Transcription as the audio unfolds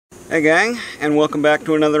Hey gang, and welcome back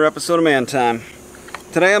to another episode of Man Time.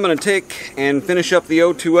 Today I'm going to take and finish up the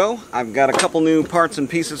 020. I've got a couple new parts and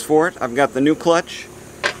pieces for it. I've got the new clutch.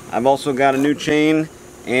 I've also got a new chain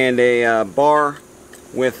and a bar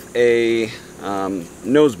with a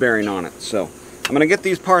nose bearing on it. So I'm going to get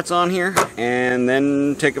these parts on here and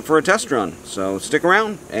then take it for a test run. So stick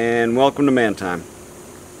around and welcome to Man Time.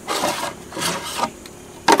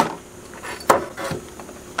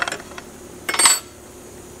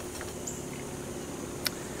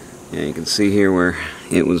 Yeah, you can see here where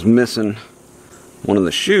it was missing one of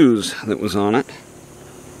the shoes that was on it.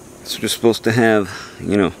 It's just supposed to have,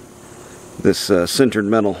 you know, this sintered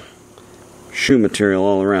metal shoe material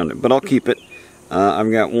all around it. But I'll keep it.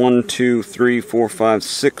 I've got 1, 2, 3, 4, 5,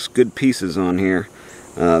 6 good pieces on here.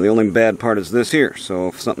 The only bad part is this here. So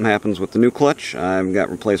if something happens with the new clutch, I've got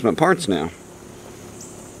replacement parts now.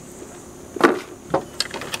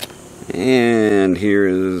 And here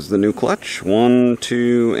is the new clutch, 1,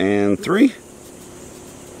 2, and 3.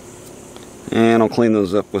 And I'll clean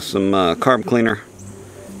those up with some carb cleaner,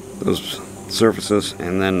 those surfaces,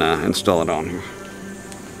 and then install it on here.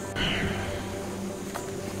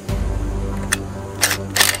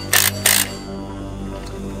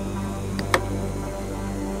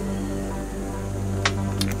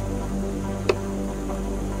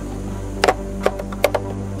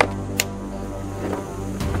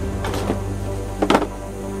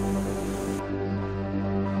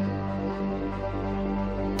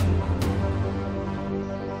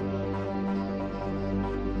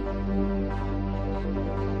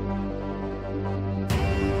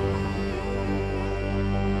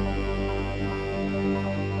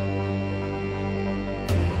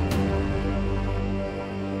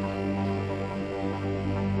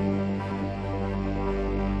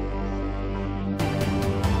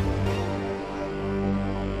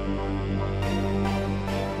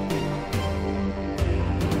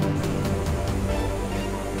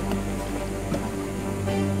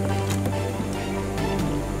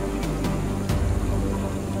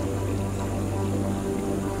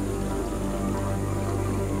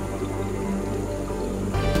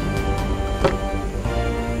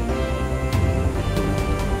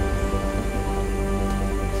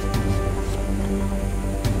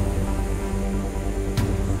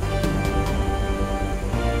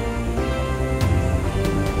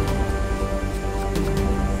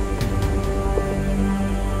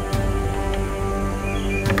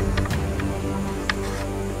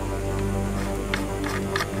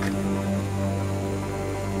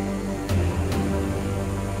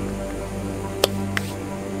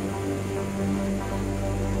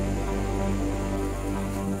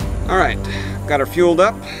 Alright, got her fueled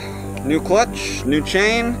up, new clutch, new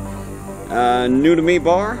chain, new to me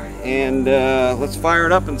bar, and let's fire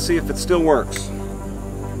it up and see if it still works.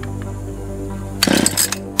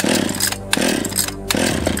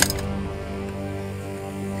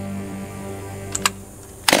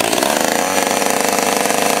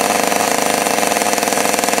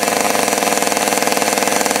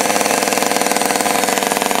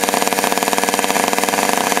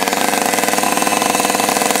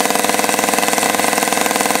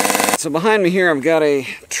 So behind me here I've got a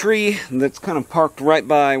tree that's kind of parked right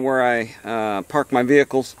by where I park my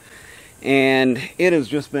vehicles, and it has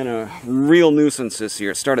just been a real nuisance this year.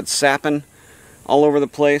 It started sapping all over the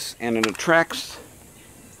place, and it attracts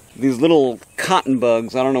these little cotton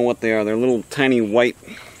bugs. I don't know what they are. They're little tiny white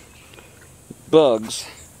bugs.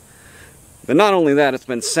 But not only that, it's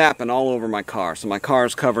been sapping all over my car. So my car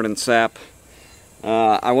is covered in sap.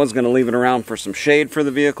 I was going to leave it around for some shade for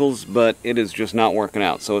the vehicles, but it is just not working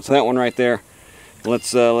out. So it's that one right there.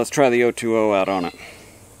 Let's try the 020 out on it.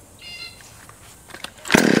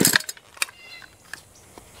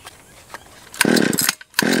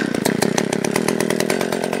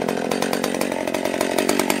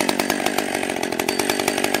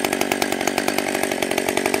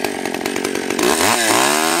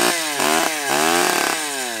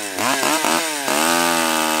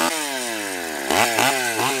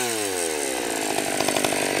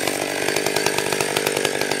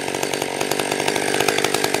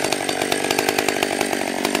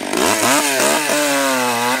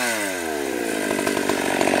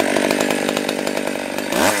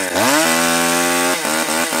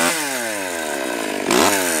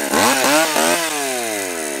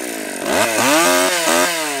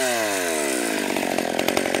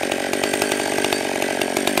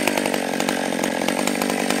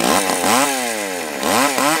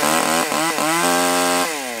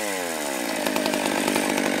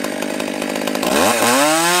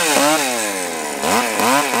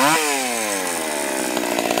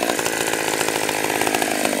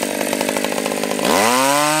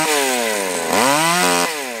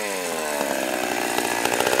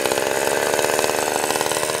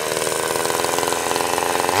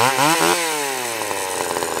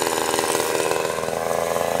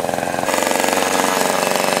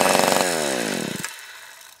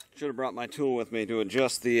 have brought my tool with me to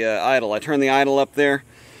adjust the idle. I turn the idle up there.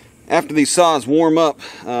 After these saws warm up,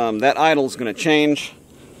 that idle is going to change,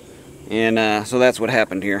 and so that's what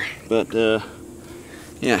happened here. But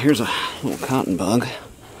yeah, here's a little cotton bug.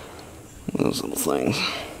 Those little things.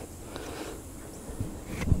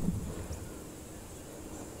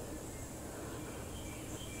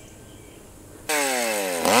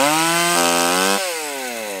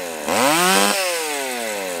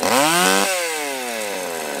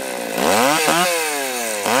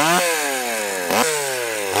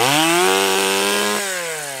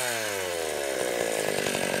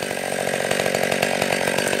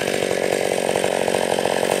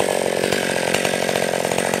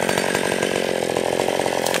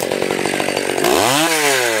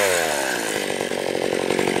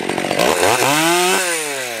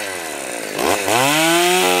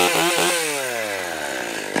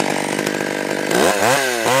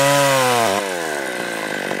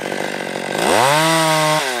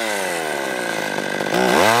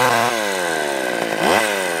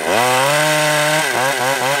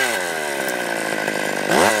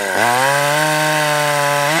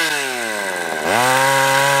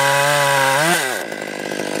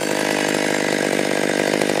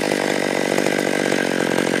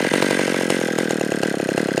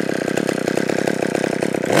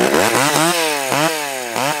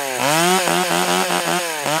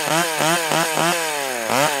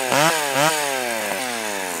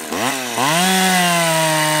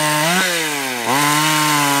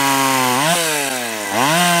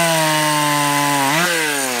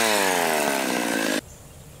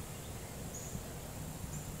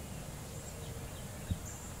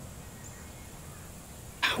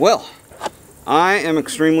 Well, I am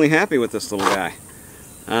extremely happy with this little guy.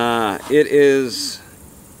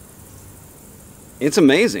 It's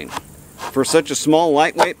amazing. For such a small,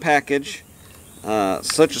 lightweight package,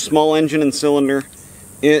 such a small engine and cylinder,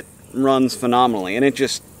 it runs phenomenally. And it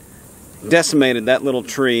just decimated that little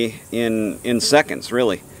tree in seconds,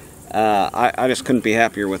 really. I just couldn't be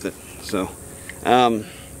happier with it. So, to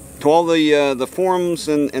all the forums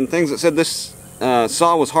and things that said this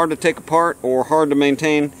saw was hard to take apart or hard to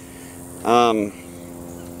maintain,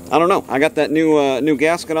 I don't know. I got that new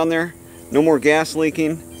gasket on there, no more gas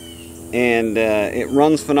leaking, and it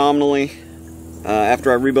runs phenomenally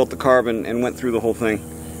after I rebuilt the carb and went through the whole thing.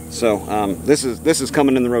 So this is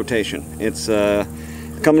coming in the rotation. It's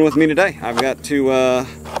coming with me today. I've got to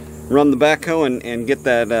run the backhoe and get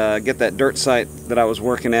that dirt site that I was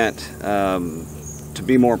working at to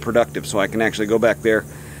be more productive, so I can actually go back there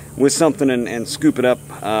with something and scoop it up.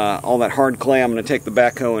 All that hard clay, I'm going to take the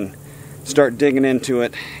backhoe and start digging into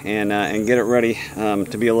it and get it ready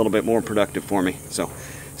to be a little bit more productive for me. So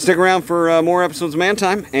stick around for more episodes of Man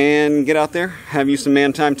Time, and get out there, have you some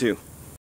man time too.